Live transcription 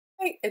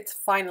Hey, it's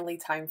finally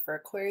time for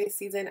Aquarius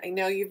season. I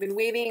know you've been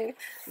waiting.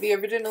 The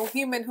original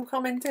human who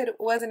commented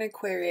was an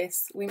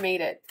Aquarius. We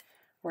made it.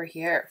 We're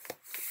here.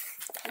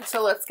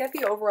 So let's get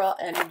the overall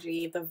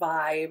energy, the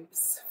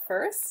vibes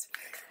first.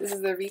 This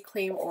is the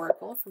Reclaim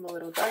Oracle from A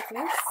Little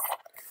Darkness.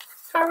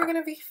 How are we going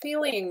to be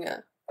feeling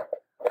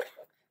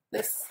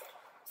this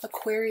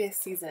Aquarius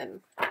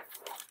season?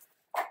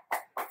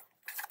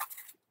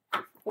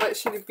 What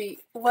should it be?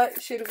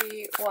 What should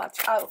we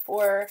watch out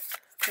for?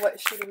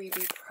 What should we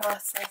be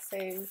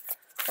processing?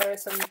 What are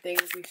some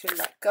things we should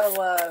let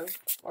go of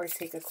or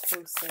take a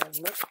closer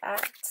look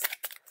at?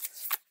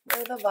 What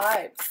are the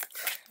vibes?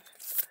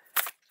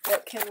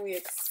 What can we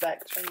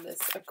expect from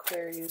this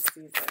Aquarius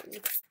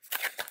season?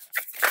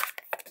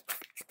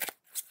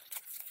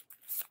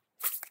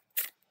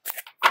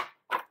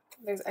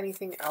 There's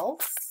anything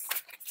else?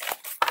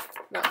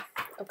 No.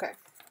 Okay.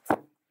 So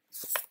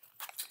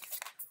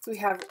we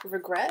have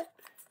regret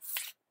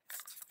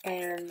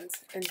and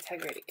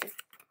integrity.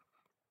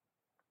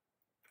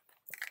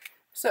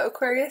 So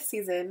Aquarius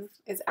season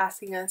is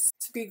asking us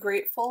to be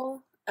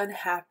grateful and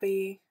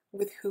happy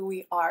with who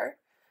we are,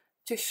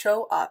 to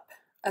show up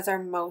as our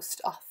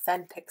most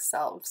authentic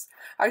selves,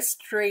 our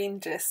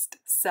strangest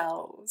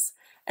selves,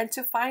 and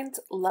to find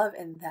love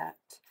in that.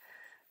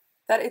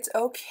 That it's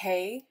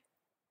okay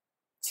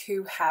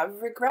to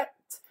have regret,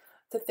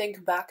 to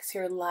think back to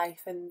your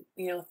life and,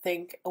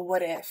 think,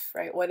 what if,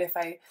 right? What if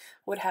I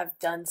would have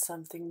done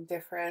something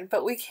different?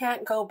 But we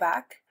can't go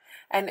back.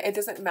 And it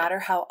doesn't matter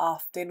how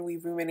often we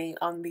ruminate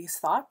on these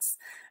thoughts.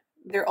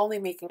 They're only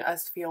making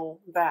us feel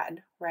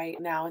bad right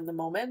now in the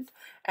moment.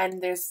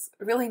 And there's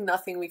really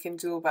nothing we can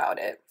do about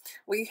it.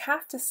 What you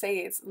have to say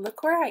is,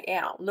 look where I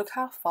am. Look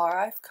how far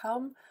I've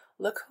come.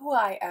 Look who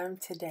I am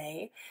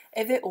today.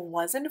 If it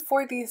wasn't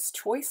for these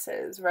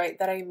choices, right,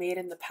 that I made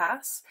in the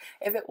past,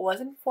 if it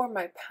wasn't for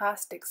my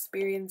past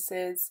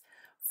experiences,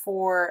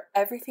 for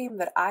everything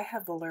that I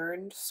have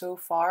learned so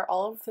far,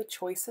 all of the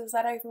choices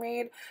that I've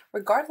made,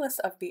 regardless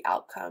of the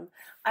outcome,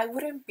 I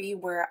wouldn't be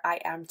where I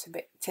am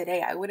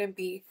today. I wouldn't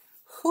be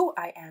who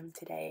I am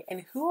today.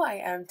 And who I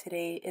am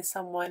today is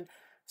someone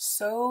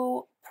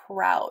so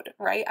proud,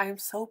 right? I'm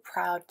so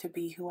proud to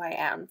be who I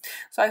am.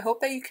 So I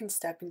hope that you can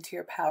step into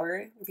your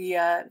power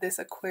via this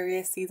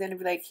Aquarius season and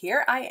be like,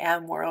 here I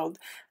am, world.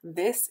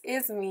 This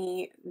is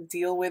me.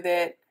 Deal with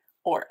it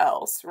or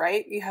else,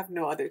 right? You have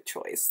no other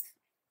choice.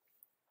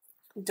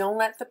 Don't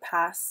let the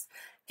past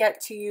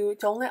get to you.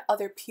 Don't let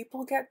other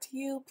people get to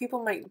you.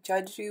 People might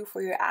judge you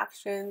for your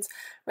actions,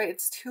 right?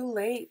 It's too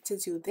late to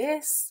do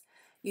this.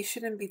 You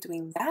shouldn't be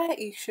doing that.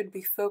 You should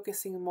be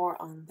focusing more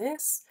on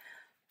this.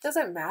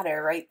 Doesn't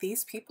matter, right?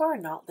 These people are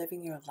not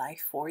living your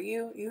life for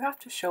you. You have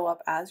to show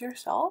up as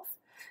yourself.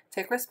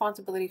 Take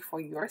responsibility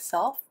for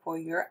yourself, for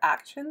your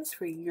actions,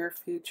 for your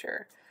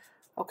future.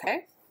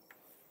 Okay?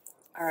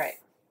 All right.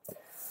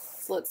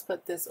 So let's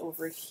put this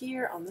over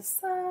here on the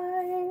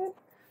side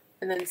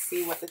and then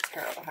see what the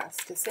tarot has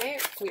to say.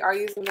 We are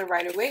using the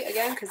Rider-Waite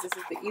again because this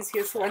is the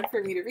easiest one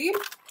for me to read.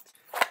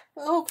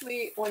 Well,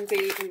 hopefully one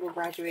day we will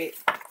graduate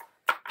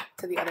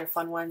to the other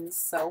fun ones.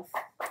 So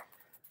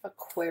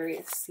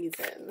Aquarius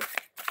season.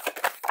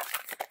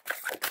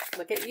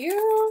 Look at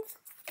you.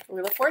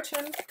 Wheel of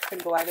Fortune can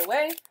go either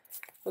way.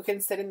 We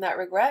can sit in that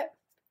regret,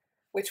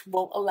 which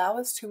won't allow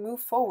us to move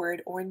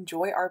forward or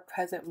enjoy our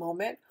present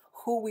moment,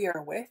 who we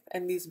are with,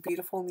 and these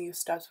beautiful new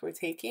steps we're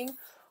taking.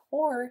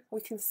 Or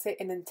we can sit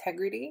in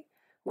integrity.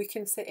 We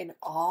can sit in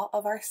awe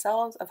of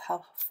ourselves, of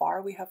how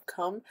far we have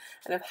come,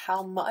 and of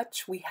how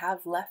much we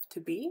have left to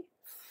be.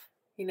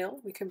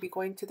 We can be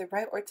going to the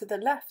right or to the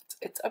left.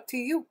 It's up to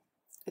you.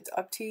 It's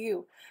up to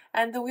you.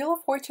 And the Wheel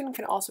of Fortune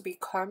can also be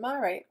karma,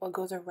 right? What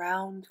goes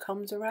around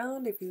comes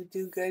around. If you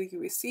do good, you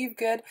receive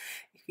good.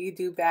 If you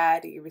do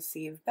bad, you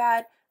receive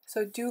bad.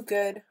 So do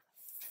good.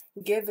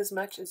 Give as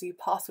much as you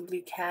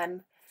possibly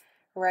can,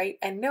 right?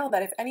 And know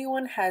that if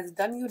anyone has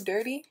done you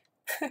dirty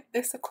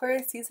this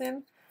Aquarius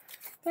season,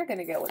 they're going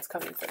to get what's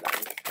coming for them.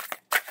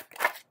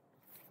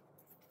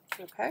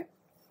 Okay.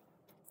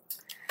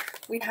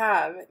 We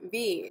have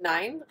the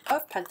Nine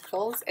of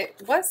Pentacles.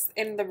 It was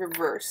in the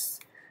reverse.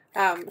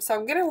 So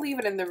I'm going to leave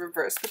it in the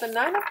reverse. But the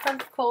Nine of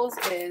Pentacles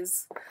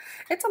it's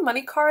a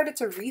money card.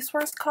 It's a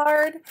resource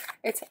card.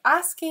 It's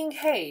asking,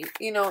 hey,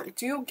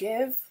 do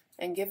give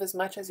and give as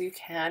much as you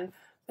can,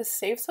 but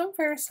save some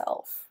for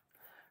yourself,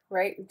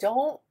 right?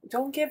 Don't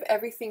give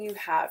everything you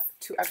have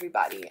to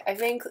everybody. I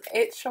think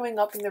it showing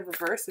up in the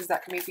reverse is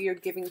that maybe you're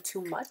giving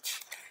too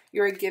much.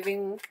 You're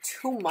giving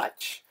too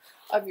much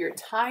of your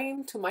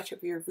time, too much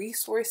of your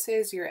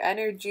resources, your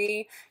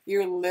energy,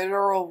 your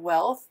literal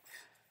wealth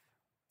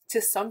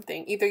to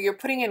something. Either you're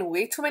putting in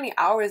way too many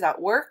hours at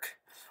work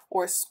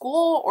or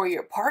school or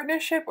your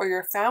partnership or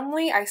your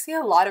family. I see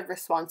a lot of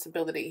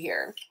responsibility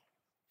here.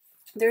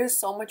 There is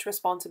so much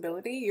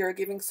responsibility. You're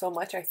giving so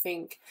much. I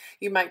think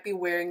you might be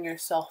wearing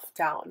yourself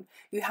down.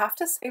 You have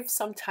to save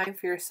some time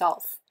for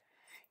yourself.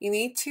 You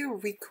need to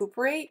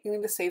recuperate. You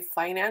need to save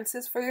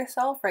finances for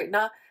yourself, right?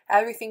 Not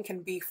everything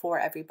can be for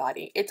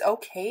everybody. It's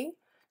okay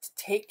to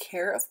take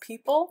care of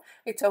people.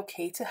 It's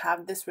okay to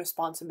have this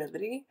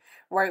responsibility,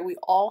 right? We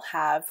all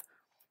have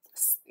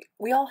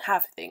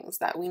things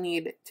that we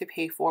need to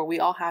pay for. We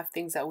all have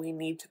things that we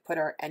need to put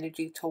our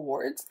energy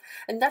towards,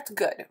 and that's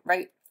good,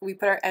 right? We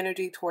put our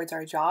energy towards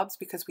our jobs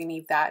because we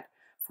need that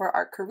for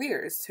our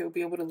careers to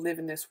be able to live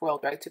in this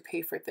world, right? To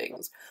pay for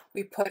things.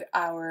 We put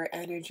our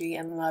energy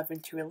and love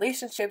into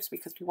relationships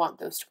because we want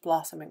those to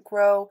blossom and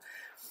grow.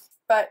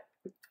 But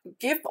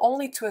give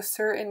only to a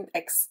certain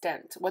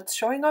extent. What's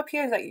showing up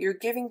here is that you're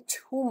giving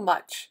too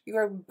much. You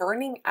are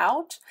burning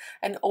out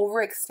and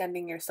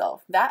overextending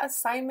yourself. That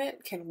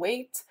assignment can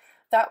wait.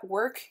 That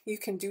work you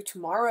can do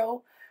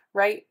tomorrow,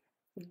 right?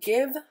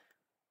 Give,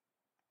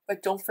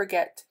 but don't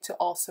forget to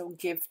also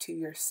give to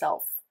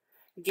yourself.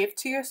 Give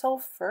to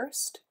yourself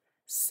first.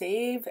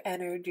 Save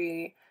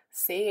energy,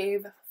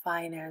 save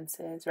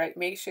finances, right?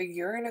 Make sure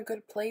you're in a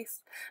good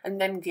place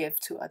and then give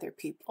to other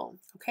people,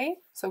 okay?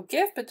 So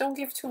give, but don't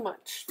give too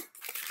much.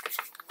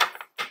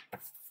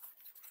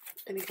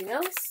 Anything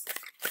else?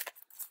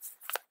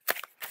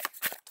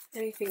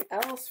 Anything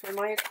else for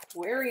my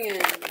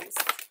Aquarians?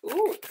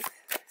 Ooh,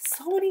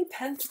 so many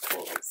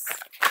pentacles.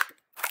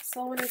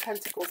 So many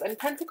pentacles. And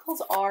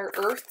pentacles are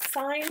earth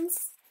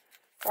signs,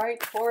 right?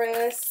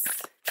 Taurus,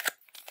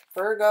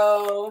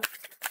 Virgo,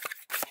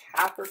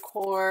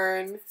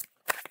 Capricorn.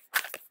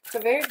 It's a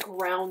very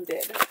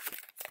grounded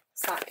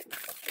sign.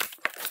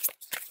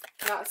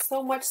 Not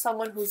so much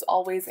someone who's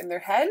always in their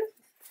head,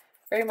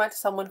 very much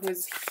someone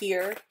who's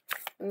here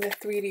in the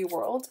 3D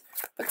world,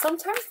 but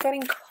sometimes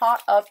getting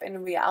caught up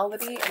in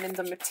reality and in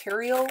the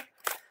material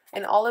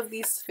and all of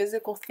these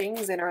physical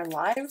things in our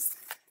lives.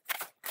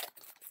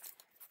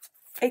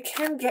 It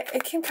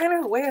can kind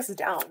of weigh us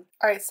down.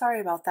 All right, sorry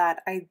about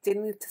that. I did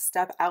need to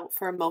step out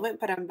for a moment,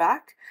 but I'm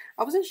back.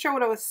 I wasn't sure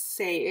what I was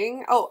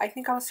saying. Oh, I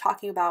think I was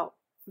talking about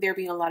there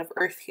being a lot of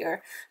earth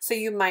here. So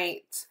you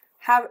might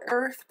have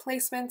earth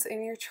placements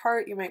in your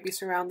chart. You might be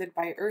surrounded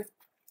by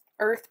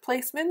earth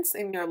placements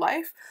in your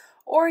life,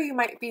 or you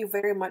might be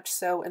very much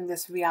so in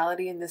this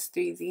reality, in this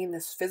 3D, in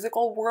this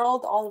physical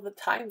world all of the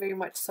time, very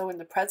much so in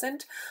the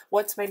present.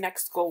 What's my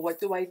next goal? What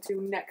do I do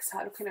next?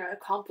 How can I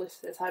accomplish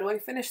this? How do I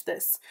finish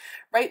this?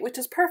 Right? Which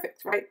is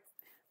perfect, right?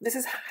 This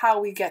is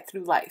how we get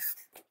through life.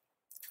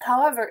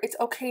 However, it's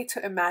okay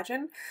to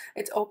imagine.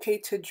 It's okay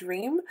to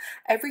dream.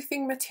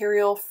 Everything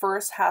material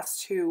first has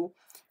to,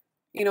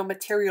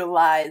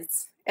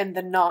 materialize in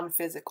the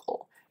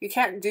non-physical. You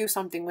can't do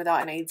something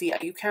without an idea.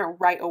 You can't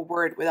write a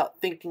word without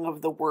thinking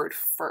of the word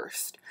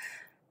first.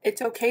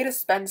 It's okay to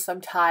spend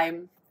some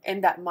time in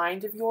that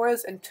mind of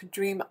yours and to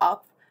dream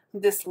up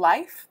this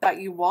life that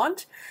you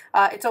want.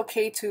 It's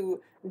okay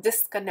to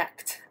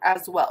disconnect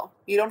as well.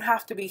 You don't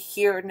have to be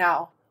here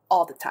now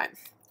all the time.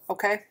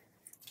 Okay?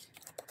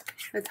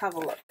 Let's have a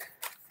look.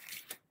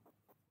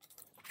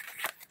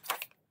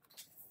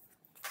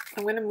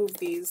 I'm going to move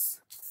these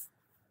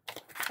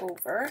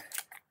over.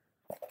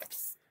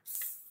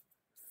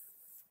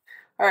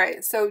 All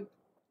right, so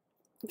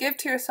give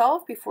to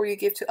yourself before you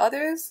give to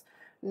others.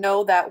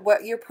 Know that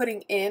what you're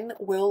putting in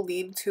will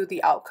lead to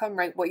the outcome,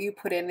 right? What you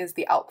put in is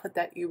the output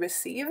that you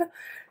receive.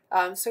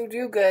 So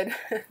do good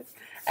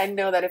and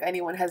know that if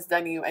anyone has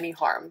done you any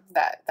harm,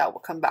 that will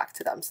come back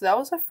to them. So that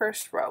was the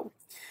first row.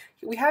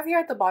 We have here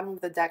at the bottom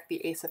of the deck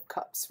the Ace of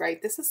Cups,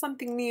 right? This is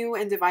something new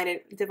and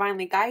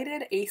divinely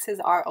guided.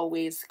 Aces are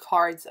always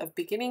cards of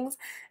beginnings.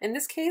 In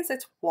this case,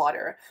 it's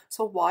water.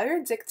 So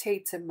water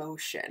dictates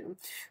emotion.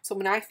 So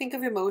when I think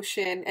of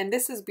emotion, and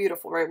this is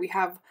beautiful, right? We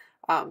have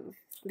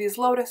these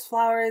lotus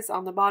flowers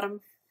on the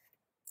bottom.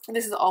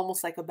 This is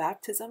almost like a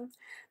baptism.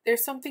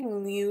 There's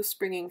something new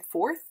springing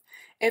forth.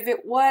 If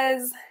it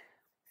was,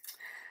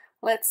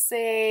 let's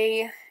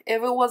say,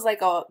 if it was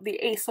like the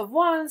Ace of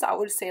Wands, I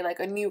would say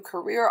like a new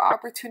career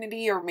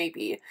opportunity, or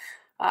maybe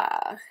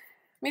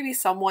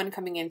someone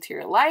coming into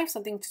your life,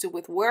 something to do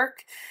with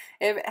work.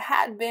 If it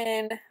had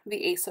been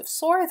the Ace of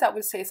Swords, I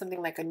would say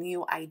something like a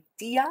new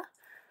idea,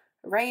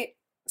 right?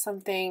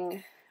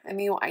 A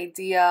new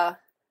idea,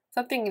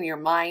 something in your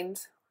mind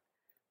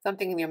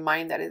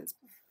that is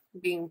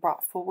being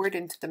brought forward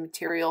into the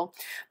material.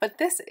 But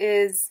this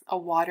is a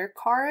water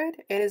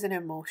card. It is an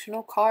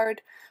emotional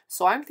card.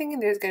 So I'm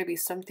thinking there's going to be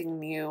something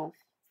new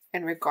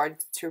in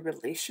regards to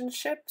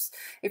relationships.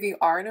 If you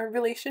are in a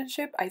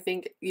relationship, I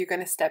think you're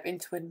going to step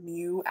into a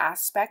new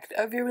aspect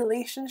of your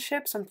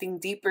relationship, something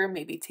deeper,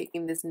 maybe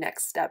taking this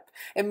next step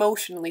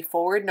emotionally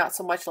forward. Not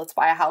so much let's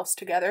buy a house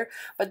together,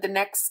 but the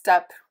next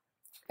step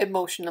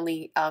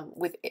emotionally,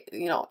 with,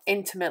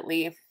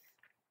 intimately.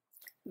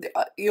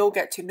 You'll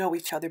get to know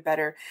each other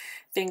better,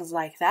 things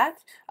like that.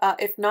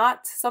 If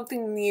not,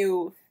 something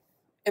new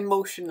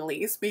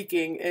emotionally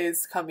speaking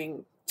is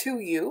coming to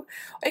you.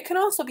 It can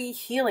also be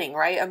healing,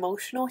 right?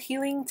 Emotional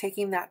healing,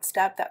 taking that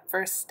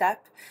first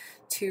step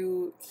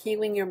to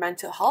healing your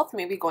mental health,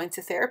 maybe going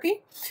to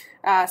therapy,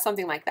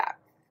 something like that.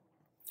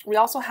 We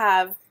also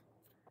have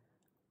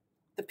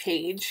the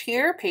Page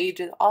here. Page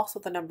is also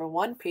the number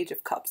one. Page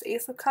of Cups,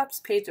 Ace of Cups,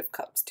 Page of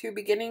Cups. Two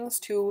beginnings,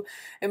 two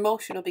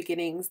emotional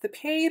beginnings. The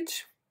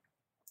Page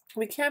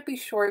We can't be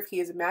sure if he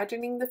is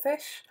imagining the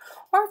fish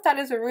or if that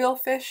is a real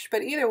fish,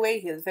 but either way,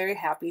 he is very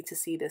happy to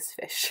see this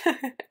fish.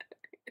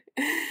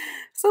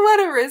 So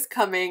whatever is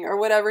coming or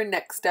whatever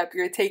next step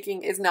you're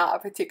taking is not a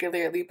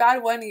particularly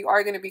bad one. You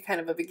are going to be kind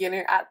of a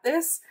beginner at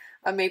this.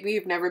 Maybe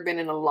you've never been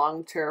in a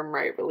long-term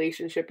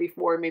relationship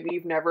before. Maybe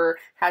you've never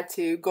had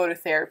to go to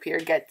therapy or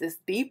get this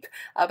deep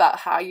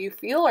about how you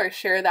feel or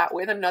share that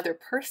with another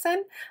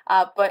person,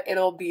 but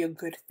it'll be a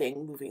good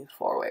thing moving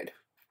forward.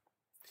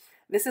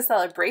 This is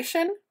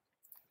celebration,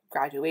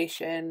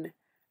 graduation,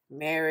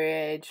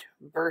 marriage,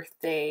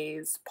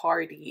 birthdays,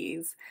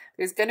 parties.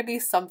 There's going to be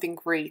something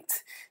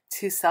great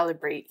to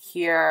celebrate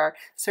here,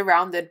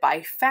 surrounded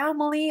by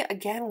family.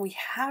 Again, we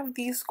have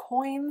these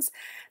coins.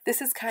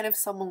 This is kind of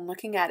someone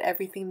looking at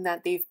everything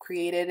that they've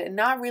created and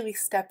not really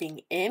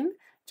stepping in,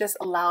 just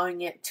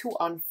allowing it to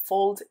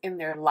unfold in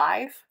their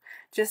life,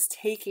 just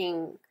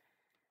taking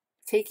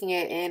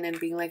it in and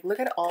being like, look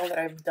at all that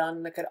I've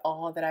done, look at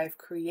all that I've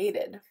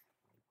created.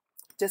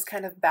 Just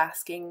kind of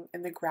basking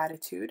in the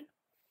gratitude.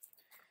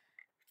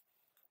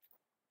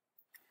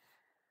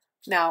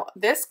 Now,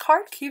 this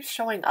card keeps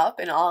showing up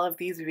in all of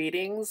these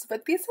readings,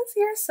 but this is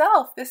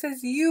yourself. This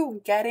is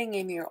you getting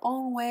in your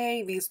own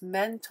way, these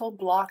mental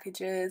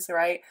blockages,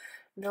 right?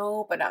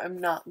 No, but I'm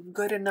not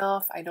good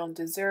enough. I don't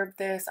deserve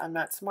this. I'm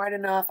not smart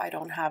enough. I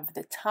don't have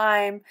the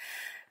time.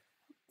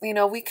 You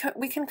know, we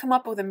can come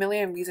up with a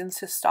million reasons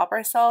to stop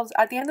ourselves.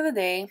 At the end of the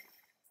day,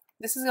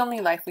 this is the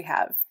only life we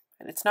have.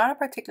 And it's not a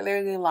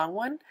particularly long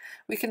one.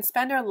 We can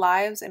spend our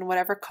lives in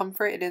whatever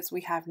comfort it is we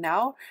have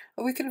now,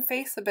 but we can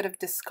face a bit of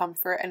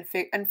discomfort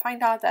and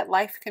find out that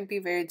life can be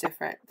very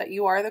different, that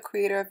you are the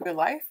creator of your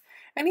life,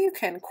 and you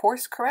can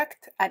course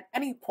correct at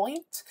any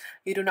point.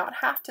 You do not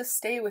have to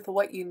stay with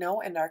what you know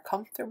and are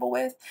comfortable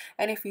with,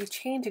 and if you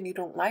change and you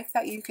don't like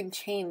that, you can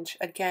change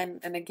again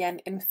and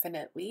again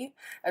infinitely.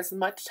 As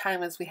much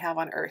time as we have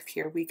on earth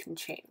here, we can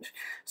change.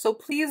 So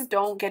please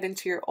don't get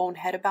into your own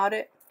head about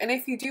it. And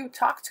if you do,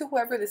 talk to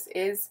whoever this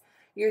is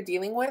you're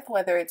dealing with,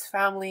 whether it's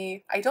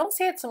family. I don't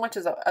say it so much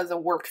as a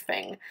work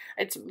thing.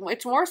 It's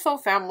more so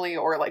family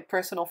or like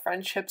personal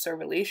friendships or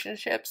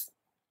relationships.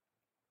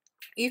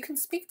 You can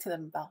speak to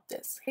them about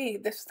this. Hey,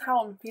 this is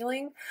how I'm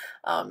feeling.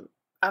 I'm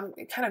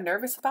kind of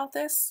nervous about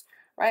this,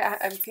 right?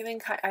 I'm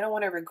feeling I don't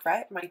want to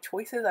regret my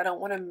choices. I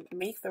don't want to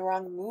make the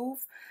wrong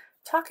move.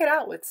 Talk it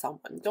out with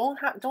someone. Don't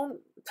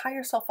tie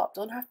yourself up.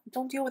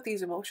 Don't deal with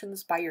these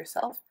emotions by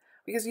yourself,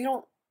 because you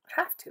don't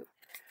have to.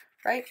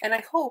 Right? And I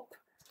hope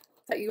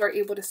that you are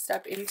able to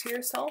step into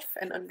yourself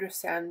and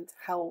understand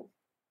how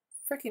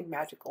freaking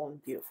magical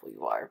and beautiful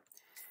you are.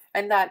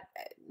 And that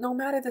no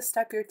matter the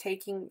step you're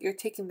taking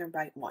the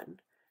right one.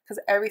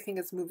 Because everything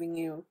is moving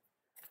you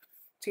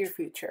to your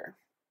future.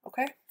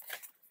 Okay?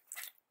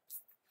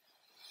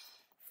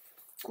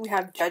 We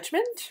have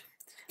Judgment.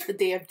 The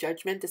Day of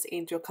Judgment, this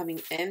angel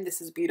coming in. This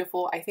is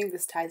beautiful. I think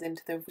this ties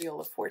into the Wheel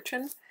of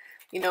Fortune.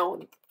 You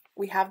know,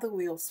 we have the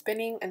wheel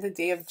spinning and the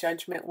Day of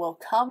Judgment will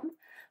come.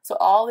 So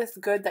all this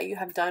good that you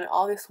have done,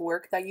 all this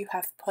work that you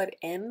have put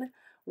in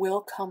will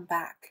come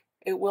back.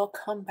 It will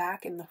come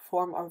back in the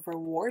form of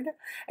reward,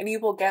 and you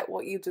will get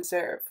what you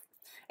deserve.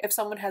 If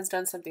someone has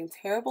done something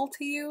terrible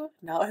to you,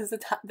 now is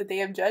the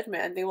Day of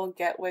Judgment, and they will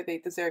get what they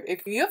deserve.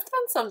 If you have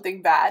done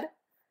something bad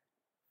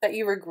that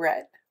you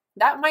regret,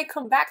 that might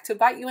come back to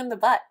bite you in the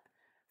butt.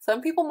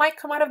 Some people might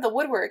come out of the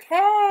woodwork.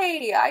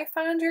 Hey, I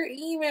found your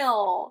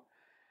email.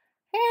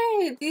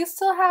 Hey, do you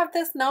still have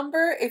this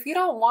number? If you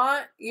don't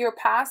want your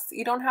past,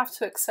 you don't have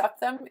to accept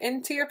them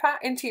into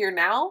your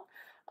now.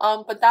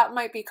 But that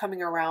might be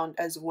coming around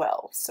as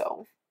well.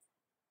 So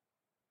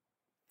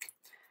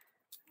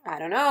I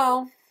don't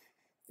know.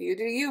 You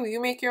do you. You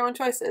make your own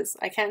choices.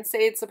 I can't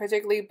say it's a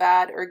particularly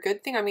bad or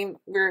good thing. I mean,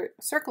 we're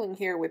circling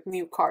here with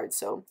new cards,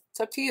 so it's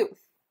up to you.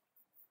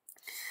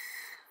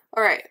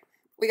 All right,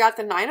 we got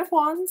the Nine of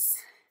Wands.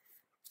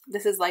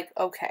 This is like,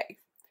 okay,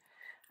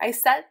 I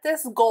set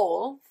this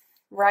goal.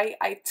 Right?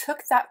 I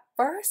took that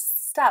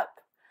first step.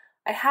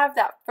 I have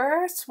that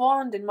first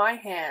wand in my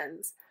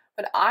hands,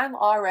 but I'm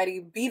already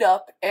beat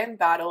up in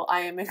battle. I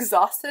am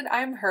exhausted.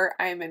 I'm hurt.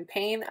 I am in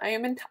pain.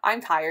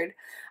 I'm tired.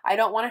 I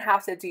don't want to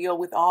have to deal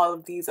with all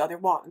of these other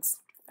wands.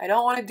 I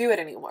don't want to do it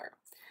anymore.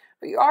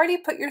 But you already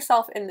put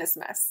yourself in this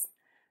mess.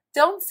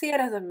 Don't see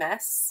it as a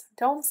mess.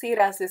 Don't see it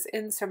as this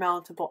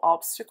insurmountable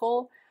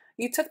obstacle.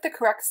 You took the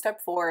correct step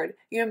forward.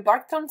 You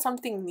embarked on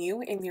something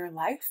new in your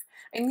life,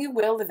 and you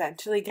will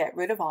eventually get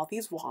rid of all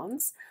these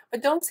wands.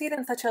 But don't see it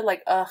in such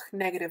a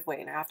negative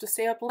way. And I have to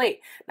stay up late.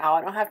 Now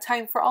I don't have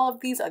time for all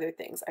of these other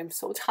things. I'm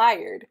so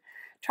tired.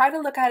 Try to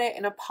look at it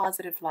in a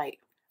positive light.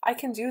 I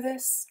can do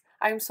this.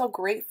 I am so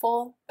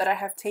grateful that I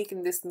have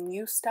taken this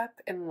new step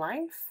in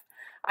life.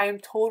 I am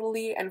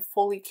totally and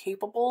fully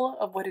capable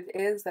of what it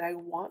is that I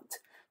want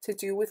to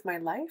do with my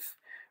life.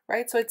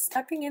 Right? So it's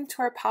stepping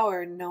into our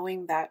power,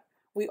 knowing that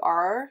we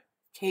are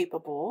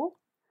capable.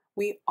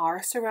 We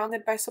are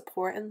surrounded by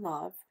support and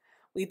love.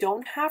 We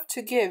don't have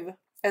to give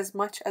as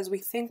much as we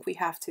think we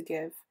have to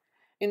give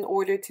in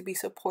order to be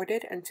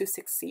supported and to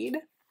succeed.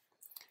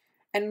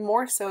 And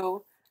more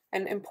so,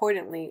 and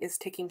importantly is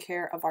taking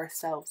care of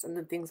ourselves and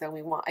the things that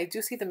we want. I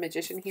do see the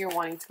Magician here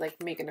wanting to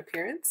like make an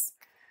appearance.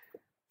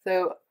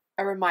 So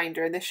a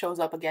reminder, this shows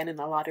up again in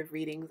a lot of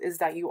readings, is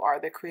that you are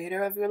the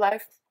creator of your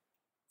life.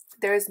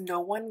 There is no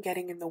one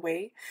getting in the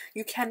way.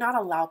 You cannot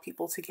allow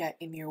people to get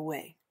in your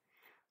way,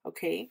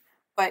 okay?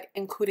 But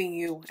including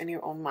you and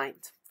your own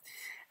mind.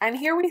 And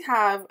here we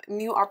have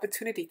new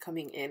opportunity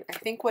coming in. I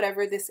think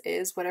whatever this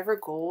is, whatever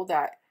goal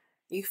that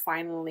you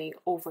finally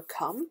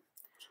overcome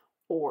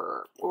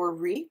or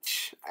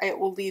reach, it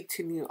will lead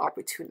to new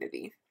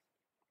opportunity.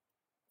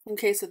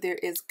 Okay, so there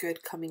is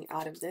good coming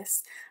out of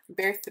this.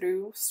 Bear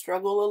through,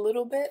 struggle a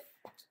little bit.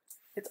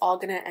 It's all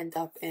going to end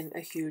up in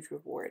a huge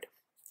reward.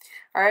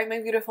 All right,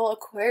 my beautiful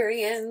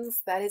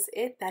Aquarians, that is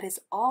it. That is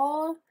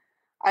all.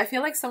 I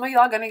feel like some of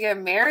y'all going to get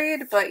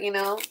married, but you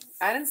know,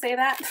 I didn't say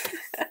that.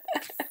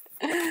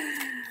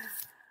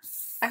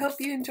 I hope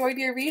you enjoyed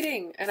your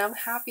reading, and I'm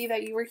happy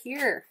that you were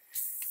here.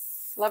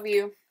 Love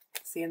you.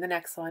 See you in the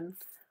next one.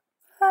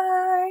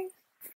 Bye.